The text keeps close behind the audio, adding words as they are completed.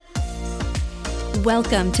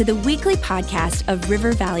Welcome to the weekly podcast of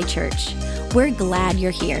River Valley Church. We're glad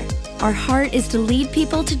you're here. Our heart is to lead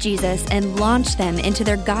people to Jesus and launch them into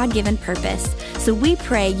their God-given purpose. So we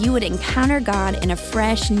pray you would encounter God in a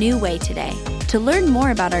fresh, new way today. To learn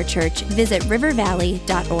more about our church, visit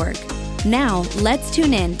rivervalley.org. Now, let's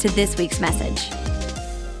tune in to this week's message.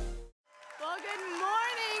 Well, good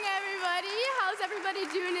morning, everybody. How's everybody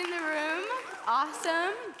doing in the room?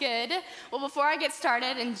 Awesome. Good. Well, before I get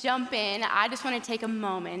started and jump in, I just want to take a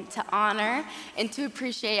moment to honor and to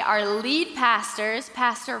appreciate our lead pastors,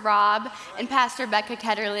 Pastor Rob and Pastor Becca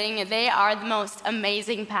Ketterling. They are the most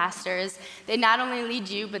amazing pastors. They not only lead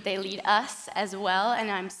you, but they lead us as well, and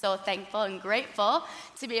I'm so thankful and grateful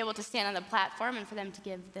to be able to stand on the platform and for them to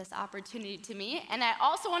give this opportunity to me. And I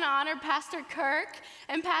also want to honor Pastor Kirk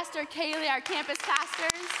and Pastor Kaylee, our campus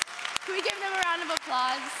pastors. Can we give them a round of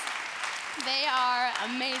applause? They are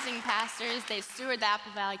amazing pastors. They steward the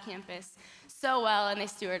Apple Valley campus so well, and they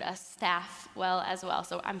steward us staff well as well.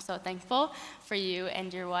 So I'm so thankful for you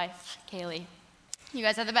and your wife, Kaylee. You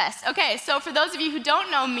guys are the best. Okay, so for those of you who don't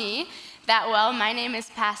know me that well, my name is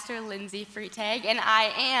Pastor Lindsay Freitag, and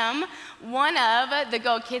I am one of the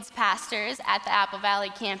Go Kids pastors at the Apple Valley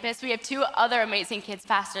campus. We have two other amazing kids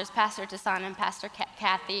pastors, Pastor Tassan and Pastor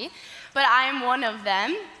Kathy, but I am one of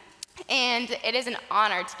them. And it is an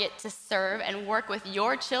honor to get to serve and work with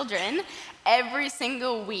your children every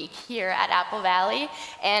single week here at Apple Valley.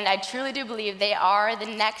 And I truly do believe they are the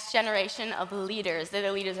next generation of leaders. They're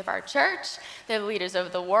the leaders of our church, they're the leaders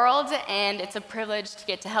of the world, and it's a privilege to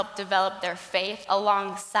get to help develop their faith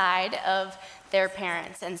alongside of their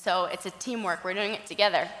parents. And so it's a teamwork. We're doing it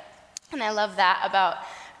together. And I love that about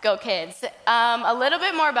Go Kids. A little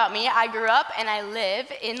bit more about me. I grew up and I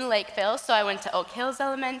live in Lakeville, so I went to Oak Hills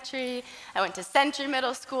Elementary, I went to Century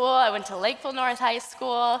Middle School, I went to Lakeville North High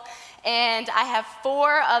School, and I have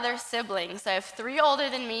 4 other siblings. So I have 3 older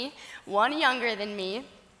than me, 1 younger than me,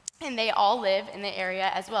 and they all live in the area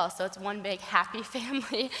as well, so it's one big happy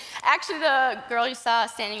family. Actually, the girl you saw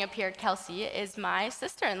standing up here, Kelsey, is my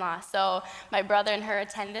sister-in-law. So my brother and her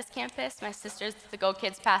attend this campus. My sister's the Go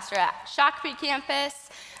Kids pastor at Shakopee campus.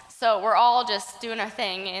 So we're all just doing our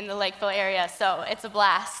thing in the Lakeville area, so it's a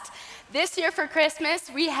blast. This year for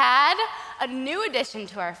Christmas, we had a new addition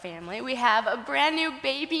to our family. We have a brand new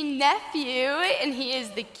baby nephew, and he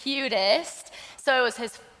is the cutest. So it was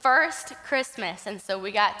his first Christmas, and so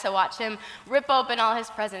we got to watch him rip open all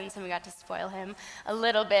his presents, and we got to spoil him a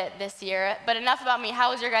little bit this year. But enough about me.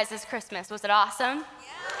 How was your guys' Christmas? Was it awesome?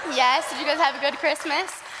 Yeah. Yes? Did you guys have a good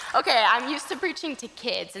Christmas? Okay, I'm used to preaching to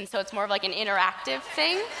kids, and so it's more of like an interactive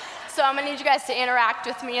thing. So I'm gonna need you guys to interact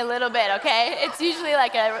with me a little bit, okay? It's usually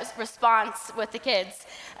like a response with the kids.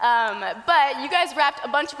 But you guys wrapped a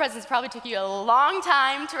bunch of presents. Probably took you a long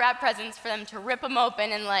time to wrap presents for them to rip them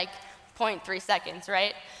open in like 0.3 seconds,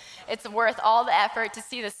 right? It's worth all the effort to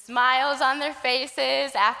see the smiles on their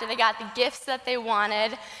faces after they got the gifts that they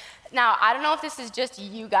wanted. Now, I don't know if this is just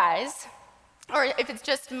you guys or if it's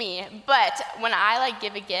just me, but when I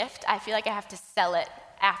give a gift, I feel like I have to sell it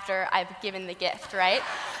after I've given the gift, right?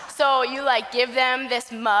 So you give them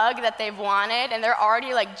this mug that they've wanted, and they're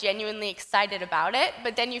already genuinely excited about it,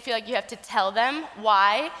 but then you feel like you have to tell them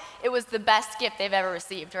why it was the best gift they've ever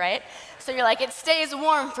received, right? So you're like, it stays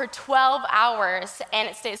warm for 12 hours, and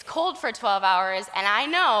it stays cold for 12 hours, and I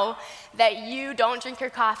know that you don't drink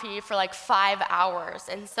your coffee for 5 hours,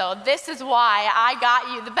 and so this is why I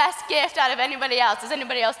got you the best gift out of anybody else. Does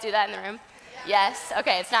anybody else do that in the room? Yes?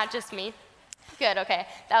 Okay, it's not just me. Good, okay.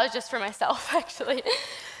 That was just for myself, actually.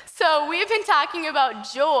 So we've been talking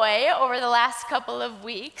about joy over the last couple of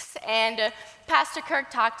weeks, and Pastor Kirk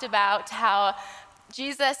talked about how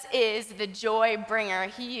Jesus is the joy bringer.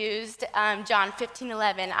 He used John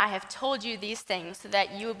 15:11. I have told you these things so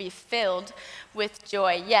that you will be filled with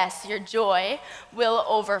joy. Yes, your joy will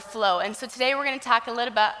overflow. And so today we're going to talk a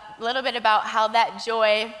little bit about how that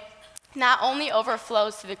joy not only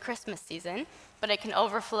overflows through the Christmas season, but it can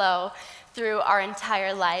overflow through our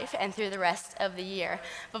entire life and through the rest of the year.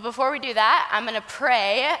 But before we do that, I'm going to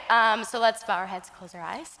pray. So let's bow our heads, close our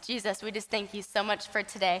eyes. Jesus, we just thank you so much for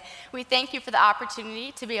today. We thank you for the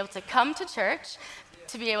opportunity to be able to come to church,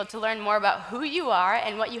 to be able to learn more about who you are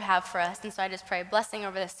and what you have for us. And so I just pray a blessing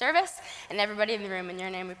over this service and everybody in the room. In your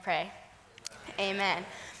name we pray. Amen.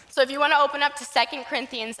 So if you want to open up to 2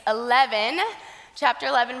 Corinthians 11, chapter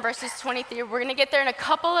 11, verses 23. We're going to get there in a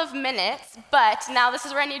couple of minutes, but now this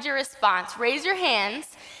is where I need your response. Raise your hands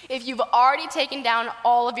if you've already taken down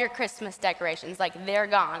all of your Christmas decorations. They're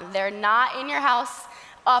gone. They're not in your house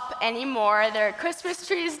up anymore. There are Christmas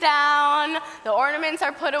trees down. The ornaments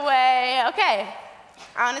are put away. Okay,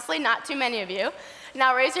 honestly, not too many of you.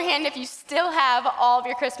 Now raise your hand if you still have all of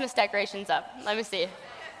your Christmas decorations up. Let me see.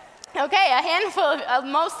 Okay, a handful of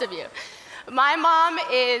most of you. My mom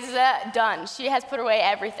is done. She has put away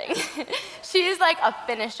everything. She is like a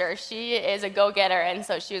finisher. She is a go-getter, and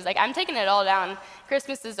so she was like, I'm taking it all down.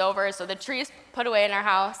 Christmas is over, so the tree is put away in our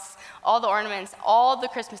house. All the ornaments, all the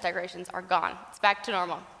Christmas decorations are gone. It's back to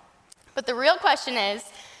normal. But the real question is,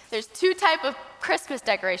 there's two types of Christmas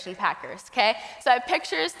decoration packers, okay? So I have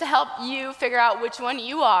pictures to help you figure out which one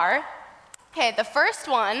you are. Okay, the first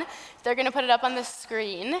one, they're gonna put it up on the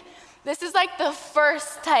screen. This is like the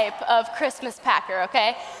first type of Christmas packer,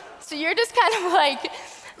 okay? So you're just kind of like,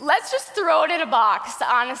 let's just throw it in a box,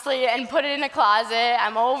 honestly, and put it in a closet.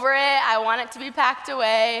 I'm over it. I want it to be packed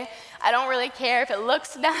away. I don't really care if it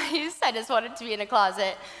looks nice. I just want it to be in a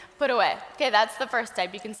closet, put away. Okay, that's the first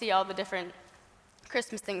type. You can see all the different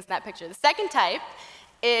Christmas things in that picture. The second type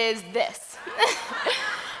is this.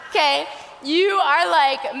 Okay, you are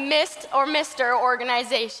like Miss or Mr.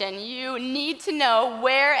 Organization. You need to know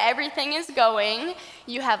where everything is going.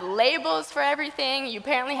 You have labels for everything. You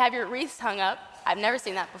apparently have your wreaths hung up. I've never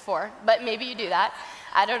seen that before, but maybe you do that.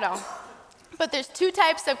 I don't know. But there's two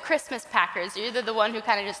types of Christmas packers. You're either the one who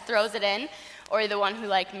kind of just throws it in, or you're the one who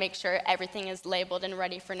like makes sure everything is labeled and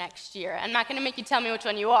ready for next year. I'm not gonna make you tell me which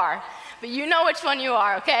one you are, but you know which one you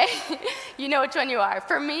are, okay? You know which one you are.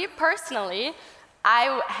 For me personally,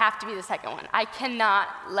 I have to be the second one. I cannot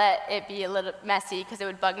let it be a little messy because it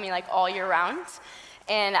would bug me like all year round,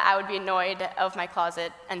 and I would be annoyed of my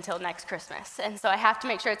closet until next Christmas. And so I have to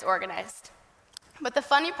make sure it's organized. But the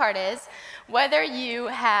funny part is, whether you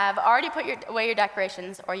have already put away your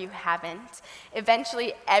decorations or you haven't,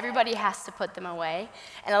 eventually everybody has to put them away.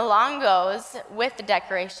 And along goes with the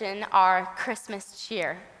decoration our Christmas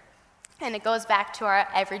cheer. And it goes back to our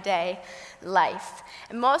everyday life.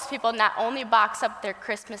 And most people not only box up their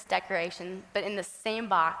Christmas decoration, but in the same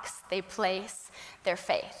box, they place their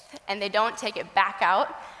faith. And they don't take it back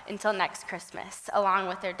out until next Christmas, along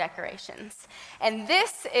with their decorations. And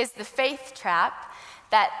this is the faith trap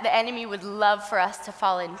that the enemy would love for us to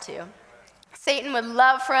fall into. Satan would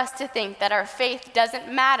love for us to think that our faith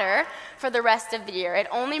doesn't matter for the rest of the year. It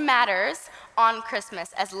only matters on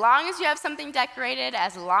Christmas. As long as you have something decorated,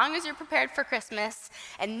 as long as you're prepared for Christmas,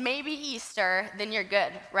 and maybe Easter, then you're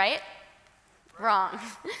good, right? Wrong.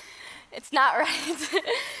 It's not right.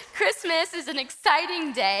 Christmas is an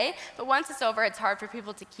exciting day, but once it's over, it's hard for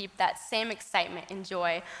people to keep that same excitement and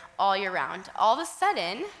joy all year round. All of a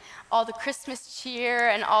sudden, all the Christmas cheer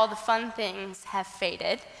and all the fun things have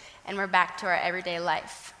faded, and we're back to our everyday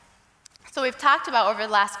life. So we've talked about over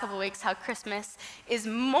the last couple weeks how Christmas is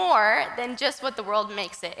more than just what the world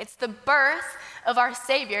makes it. It's the birth of our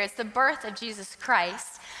Savior. It's the birth of Jesus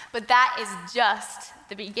Christ. But that is just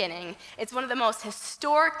the beginning. It's one of the most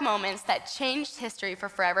historic moments that changed history for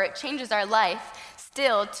forever. It changes our life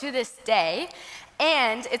still to this day.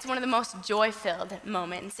 And it's one of the most joy-filled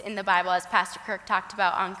moments in the Bible, as Pastor Kirk talked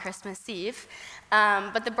about on Christmas Eve.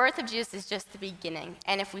 But the birth of Jesus is just the beginning.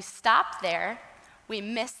 And if we stop there, we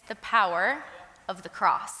miss the power of the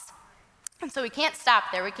cross. And so we can't stop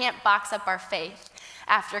there. We can't box up our faith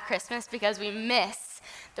after Christmas because we miss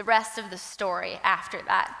the rest of the story after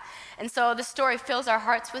that. And so the story fills our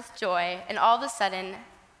hearts with joy, and all of a sudden,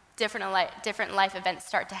 different life events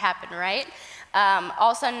start to happen, right?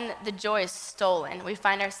 All of a sudden, the joy is stolen. We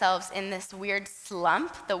find ourselves in this weird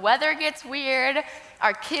slump. The weather gets weird.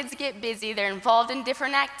 Our kids get busy. They're involved in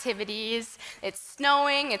different activities. It's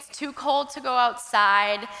snowing. It's too cold to go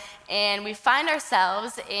outside. And we find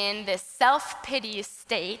ourselves in this self-pity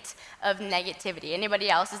state of negativity. Anybody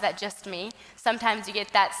else? Is that just me? Sometimes you get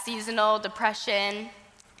that seasonal depression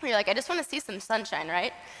where you're like, I just want to see some sunshine,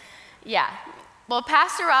 right? Yeah. Well,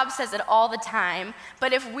 Pastor Rob says it all the time,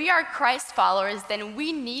 but if we are Christ followers, then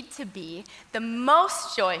we need to be the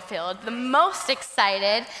most joy-filled, the most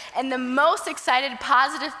excited, and the most excited,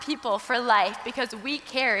 positive people for life because we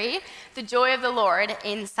carry the joy of the Lord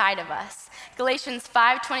inside of us. Galatians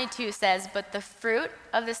 5:22 says, but the fruit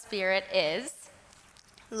of the Spirit is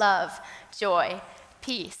love, joy,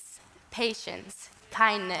 peace, patience,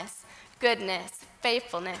 kindness, goodness,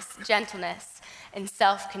 faithfulness, gentleness, and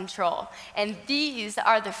self-control. And these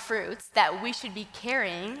are the fruits that we should be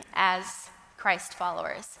carrying as Christ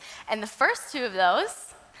followers. And the first two of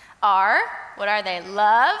those are, what are they?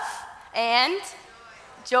 Love and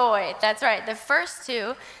joy. That's right. The first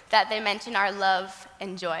two that they mention are love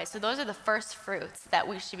and joy. So those are the first fruits that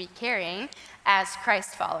we should be carrying as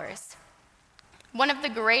Christ followers. One of the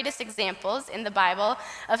greatest examples in the Bible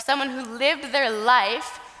of someone who lived their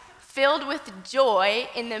life filled with joy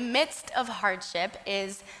in the midst of hardship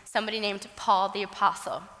is somebody named Paul the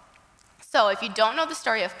Apostle. So if you don't know the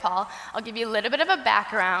story of Paul, I'll give you a little bit of a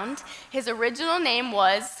background. His original name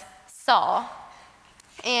was Saul,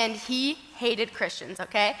 and he hated Christians,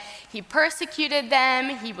 okay? He persecuted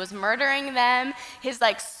them, he was murdering them. His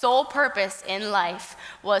sole purpose in life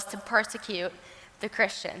was to persecute the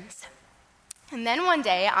Christians. And then one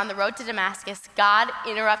day on the road to Damascus, God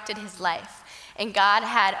interrupted his life, and God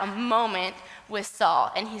had a moment with Saul,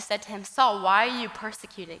 and he said to him, "Saul, why are you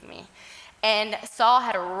persecuting me?" And Saul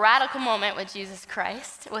had a radical moment with Jesus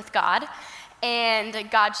Christ, with God, and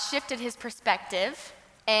God shifted his perspective,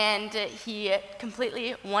 and he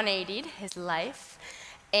completely 180'd his life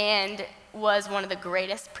and was one of the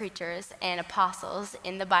greatest preachers and apostles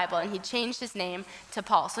in the Bible, and he changed his name to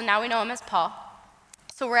Paul. So now we know him as Paul.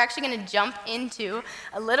 So we're actually going to jump into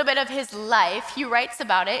a little bit of his life. He writes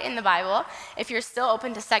about it in the Bible. If you're still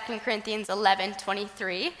open to 2 Corinthians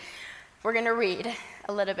 11:23, we're going to read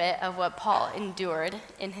a little bit of what Paul endured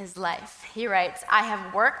in his life. He writes, "I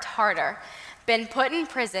have worked harder, been put in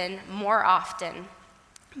prison more often,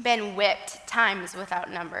 been whipped times without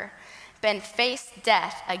number, been faced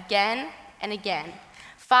death again and again.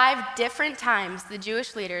 5 different times the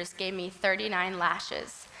Jewish leaders gave me 39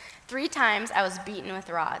 lashes. 3 times I was beaten with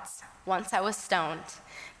rods. Once I was stoned.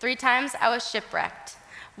 3 times I was shipwrecked.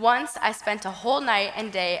 Once I spent a whole night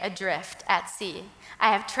and day adrift at sea.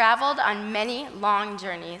 I have traveled on many long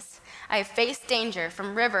journeys. I have faced danger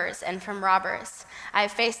from rivers and from robbers. I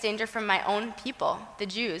have faced danger from my own people, the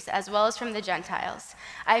Jews, as well as from the Gentiles.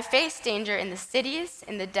 I have faced danger in the cities,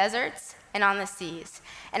 in the deserts, and on the seas.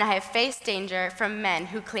 And I have faced danger from men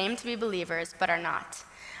who claim to be believers but are not.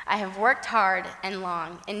 I have worked hard and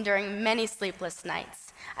long, enduring many sleepless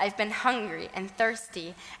nights. I've been hungry and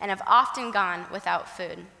thirsty and have often gone without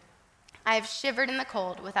food. I have shivered in the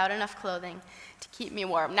cold without enough clothing to keep me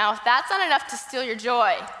warm." Now, if that's not enough to steal your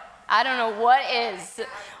joy, I don't know what is.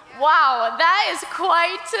 Wow, that is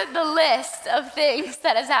quite the list of things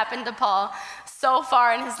that has happened to Paul so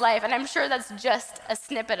far in his life, and I'm sure that's just a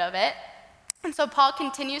snippet of it. And so Paul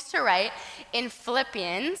continues to write in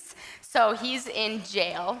Philippians. So he's in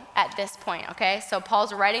jail at this point, okay? So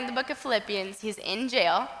Paul's writing the book of Philippians. He's in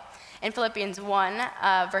jail. In Philippians 1,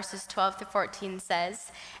 verses 12 to 14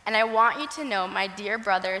 says, "And I want you to know, my dear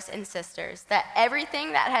brothers and sisters, that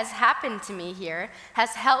everything that has happened to me here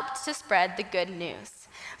has helped to spread the good news.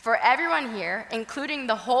 For everyone here, including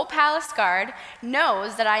the whole palace guard,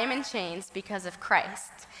 knows that I am in chains because of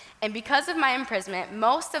Christ. And because of my imprisonment,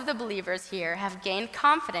 most of the believers here have gained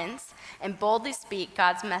confidence and boldly speak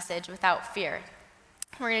God's message without fear."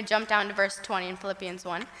 We're going to jump down to verse 20 in Philippians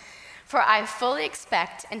 1. "For I fully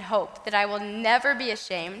expect and hope that I will never be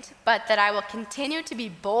ashamed, but that I will continue to be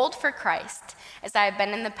bold for Christ, as I have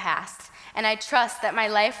been in the past. And I trust that my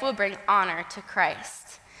life will bring honor to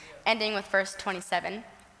Christ." Ending with verse 27.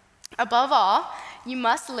 "Above all, you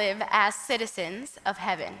must live as citizens of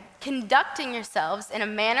heaven, conducting yourselves in a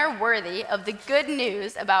manner worthy of the good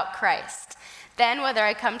news about Christ. Then, whether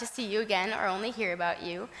I come to see you again or only hear about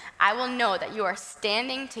you, I will know that you are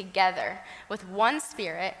standing together with one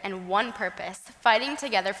spirit and one purpose, fighting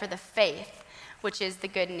together for the faith, which is the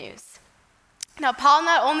good news." Now, Paul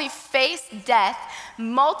not only faced death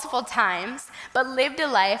multiple times, but lived a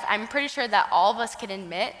life I'm pretty sure that all of us can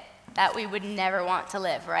admit that we would never want to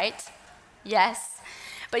live, right? Yes.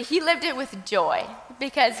 But he lived it with joy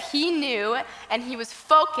because he knew and he was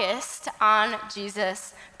focused on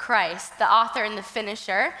Jesus Christ, the author and the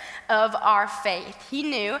finisher of our faith. He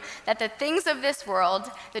knew that the things of this world,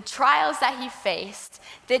 the trials that he faced,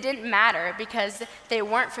 they didn't matter because they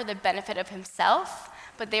weren't for the benefit of himself,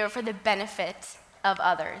 but they were for the benefit of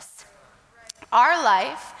others. Our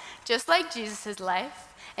life, just like Jesus' life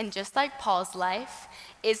and just like Paul's life,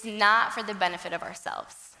 is not for the benefit of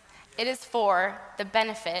ourselves. It is for the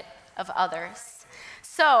benefit of others.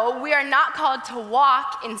 So we are not called to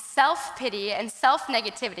walk in self-pity and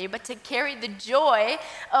self-negativity, but to carry the joy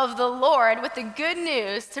of the Lord with the good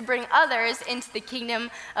news to bring others into the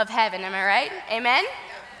kingdom of heaven. Am I right? Amen?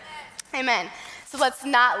 Amen. So let's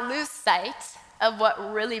not lose sight of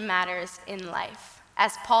what really matters in life.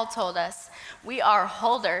 As Paul told us, we are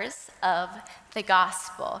holders of the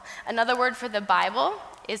gospel. Another word for the Bible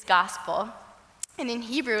is gospel. And in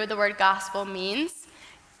Hebrew, the word gospel means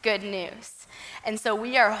good news. And so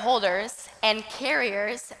we are holders and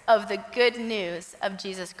carriers of the good news of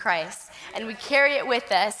Jesus Christ. And we carry it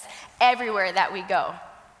with us everywhere that we go.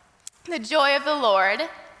 The joy of the Lord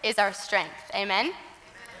is our strength. Amen?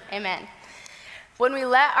 Amen. When we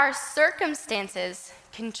let our circumstances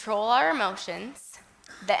control our emotions,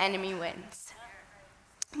 the enemy wins.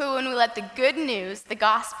 But when we let the good news, the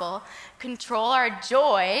gospel, control our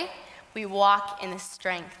joy, we walk in the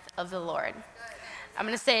strength of the Lord. I'm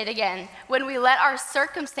going to say it again. When we let our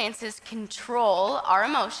circumstances control our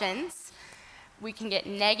emotions, we can get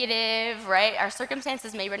negative, right? Our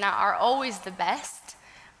circumstances maybe not are always the best,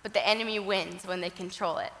 but the enemy wins when they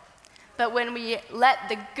control it. But when we let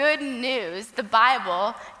the good news, the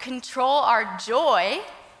Bible, control our joy,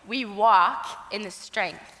 we walk in the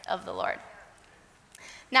strength of the Lord.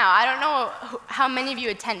 Now, I don't know how many of you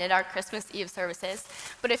attended our Christmas Eve services,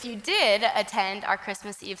 but if you did attend our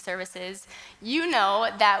Christmas Eve services, you know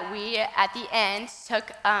that we, at the end,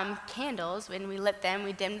 took candles. When we lit them,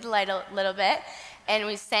 we dimmed the light a little bit, and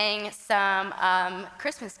we sang some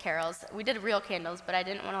Christmas carols. We did real candles, but I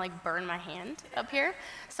didn't want to burn my hand up here,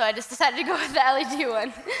 so I just decided to go with the LED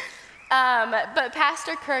one. But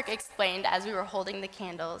Pastor Kirk explained as we were holding the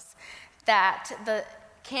candles that the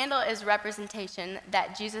candle is representation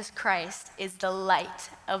that Jesus Christ is the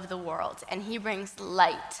light of the world, and he brings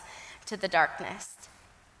light to the darkness.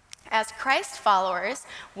 As Christ followers,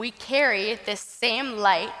 we carry this same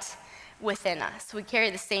light within us. We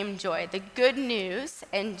carry the same joy. The good news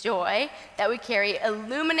and joy that we carry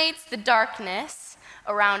illuminates the darkness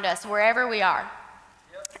around us wherever we are.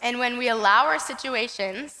 And when we allow our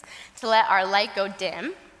situations to let our light go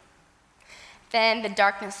dim, then the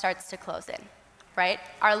darkness starts to close in. Right?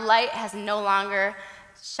 Our light has no longer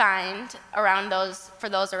shined for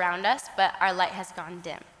those around us, but our light has gone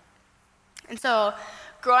dim. And so,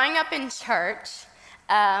 growing up in church,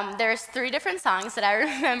 there's 3 different songs that I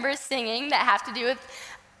remember singing that have to do with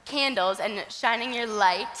candles and shining your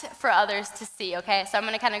light for others to see, okay? So I'm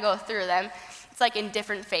going to kind of go through them. It's in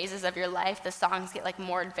different phases of your life, the songs get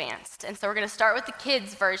more advanced. And so we're going to start with the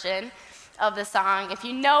kids' version of the song. If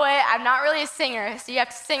you know it, I'm not really a singer, so you have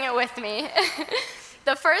to sing it with me.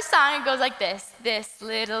 The first song, it goes like this. This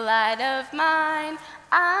little light of mine,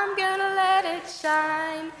 I'm gonna let it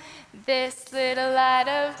shine. This little light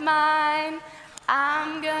of mine,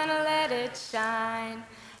 I'm gonna let it shine.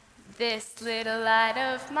 This little light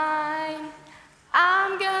of mine,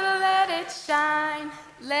 I'm gonna let it shine.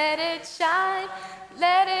 Let it shine,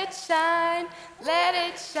 let it shine, let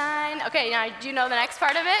it shine. Okay, now do you know the next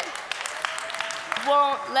part of it?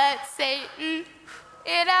 Won't let Satan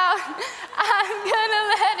it out. I'm gonna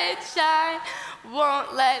let it shine.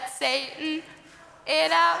 Won't let Satan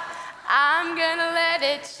it out. I'm gonna let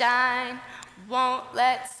it shine. Won't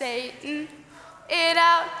let Satan it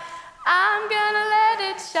out. I'm gonna let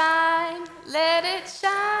it shine. Let it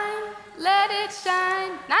shine. Let it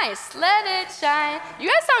shine. Nice. Let it shine. You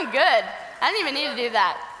guys sound good. I didn't even need to do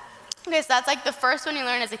that. Okay, so that's the first one you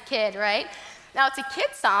learn as a kid, right? Now it's a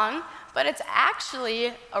kid song, but it's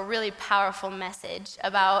actually a really powerful message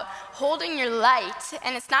about holding your light.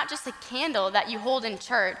 And it's not just a candle that you hold in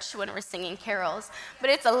church when we're singing carols, but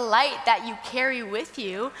it's a light that you carry with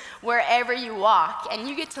you wherever you walk. And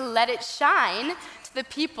you get to let it shine to the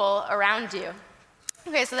people around you.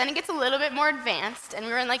 Okay, so then it gets a little bit more advanced, and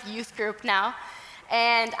we're in youth group now.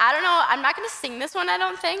 And I don't know, I'm not going to sing this one, I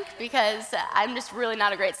don't think, because I'm just really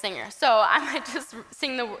not a great singer. So I might just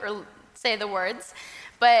say the words.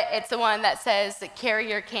 But it's the one that says, carry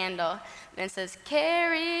your candle. And it says,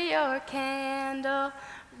 carry your candle,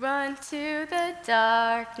 run to the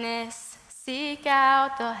darkness, seek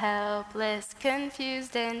out the helpless,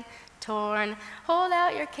 confused and torn. Hold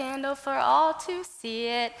out your candle for all to see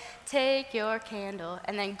it. Take your candle,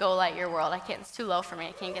 and then go light your world. It's too low for me,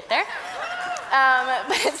 I can't get there.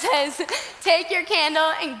 But it says, take your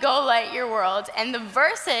candle and go light your world. And the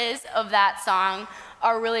verses of that song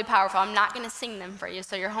are really powerful. I'm not going to sing them for you,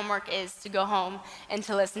 so your homework is to go home and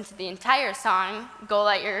to listen to the entire song.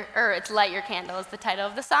 It's Light Your Candle is the title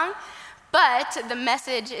of the song. But the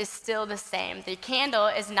message is still the same. The candle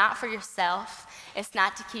is not for yourself. It's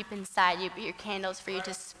not to keep inside you, but your candle is for you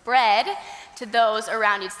to spread to those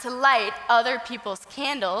around you. It's to light other people's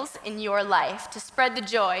candles in your life, to spread the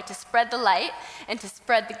joy, to spread the light, and to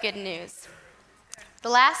spread the good news. The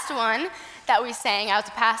last one that we sang, I was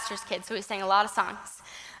a pastor's kid, so we sang a lot of songs.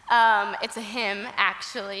 It's a hymn,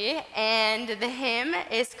 actually, and the hymn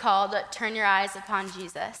is called Turn Your Eyes Upon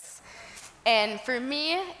Jesus. And for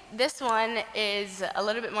me, this one is a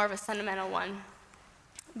little bit more of a sentimental one,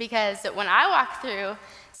 because when I walk through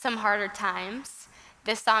some harder times,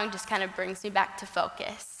 this song just kind of brings me back to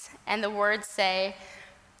focus. And the words say,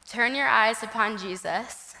 turn your eyes upon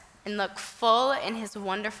Jesus and look full in his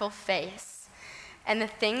wonderful face, and the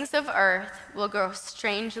things of earth will grow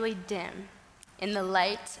strangely dim in the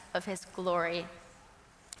light of his glory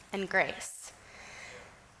and grace.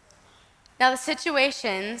 Now, the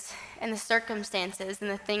situations and the circumstances and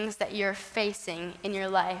the things that you're facing in your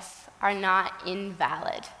life are not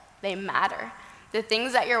invalid. They matter. The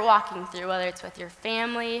things that you're walking through, whether it's with your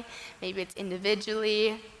family, maybe it's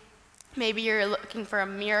individually, maybe you're looking for a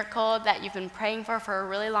miracle that you've been praying for a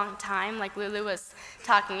really long time, like Lulu was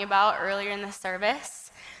talking about earlier in the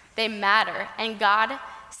service. They matter, and God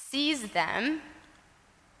sees them,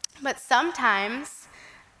 but sometimes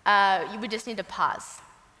we just need to pause,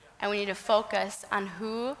 and we need to focus on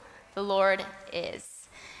who the Lord is,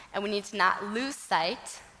 and we need to not lose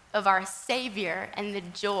sight of our Savior and the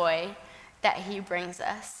joy that he brings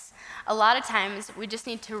us. A lot of times, we just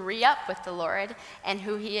need to re-up with the Lord and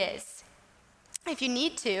who he is. If you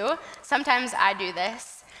need to, sometimes I do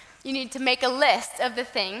this, you need to make a list of the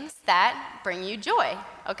things that bring you joy,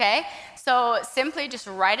 okay? So simply just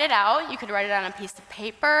write it out. You could write it on a piece of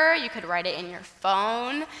paper, you could write it in your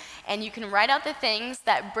phone, and you can write out the things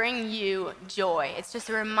that bring you joy. It's just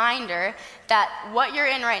a reminder that what you're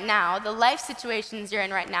in right now, the life situations you're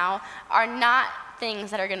in right now, are not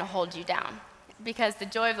things that are going to hold you down, because the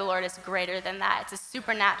joy of the Lord is greater than that. It's a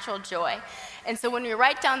supernatural joy. And so when we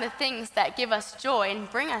write down the things that give us joy and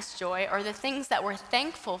bring us joy, or the things that we're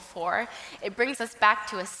thankful for, it brings us back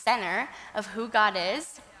to a center of who God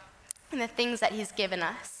is and the things that he's given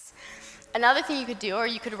us. Another thing you could do, or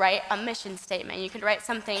you could write a mission statement. You could write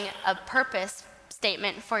something, a purpose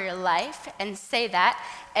statement for your life, and say that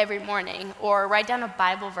every morning, or write down a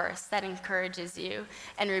Bible verse that encourages you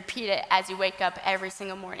and repeat it as you wake up every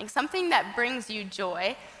single morning. Something that brings you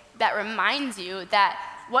joy, that reminds you that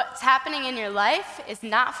what's happening in your life is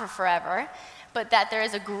not for forever, but that there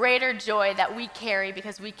is a greater joy that we carry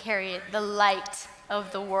because we carry the light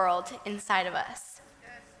of the world inside of us.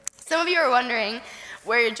 Some of you are wondering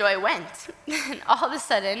where your joy went, and all of a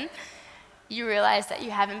sudden, you realize that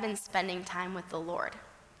you haven't been spending time with the Lord.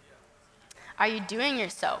 Are you doing your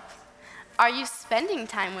soap? Are you spending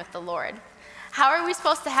time with the Lord? How are we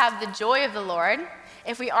supposed to have the joy of the Lord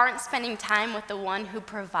if we aren't spending time with the one who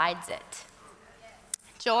provides it?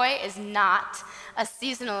 Joy is not a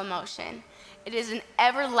seasonal emotion. It is an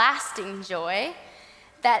everlasting joy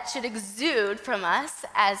that should exude from us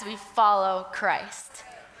as we follow Christ.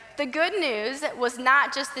 The good news was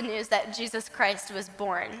not just the news that Jesus Christ was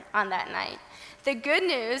born on that night. The good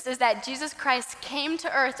news is that Jesus Christ came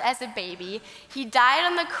to earth as a baby. He died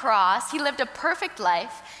on the cross. He lived a perfect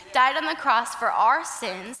life, died on the cross for our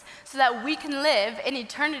sins so that we can live in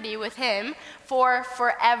eternity with him for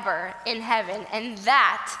forever in heaven. And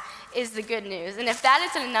that is the good news. And if that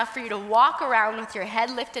isn't enough for you to walk around with your head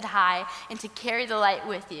lifted high and to carry the light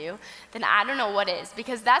with you, then I don't know what is,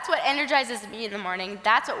 because that's what energizes me in the morning.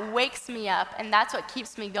 That's what wakes me up, and that's what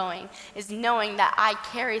keeps me going, is knowing that I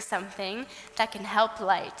carry something that can help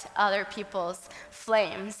light other people's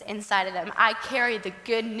flames inside of them. I carry the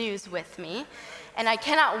good news with me, and I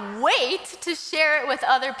cannot wait to share it with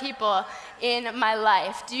other people in my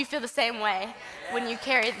life. Do you feel the same way when you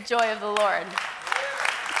carry the joy of the Lord?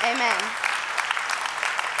 Amen.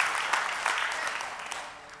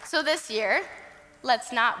 So this year,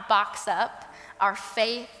 let's not box up our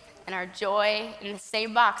faith and our joy in the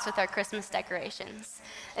same box with our Christmas decorations.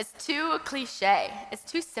 It's too cliche.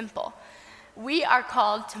 It's too simple. We are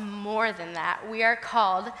called to more than that. We are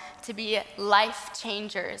called to be life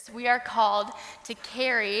changers. We are called to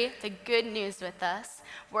carry the good news with us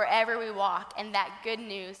wherever we walk, and that good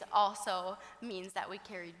news also means that we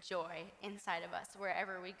carry joy inside of us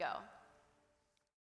wherever we go.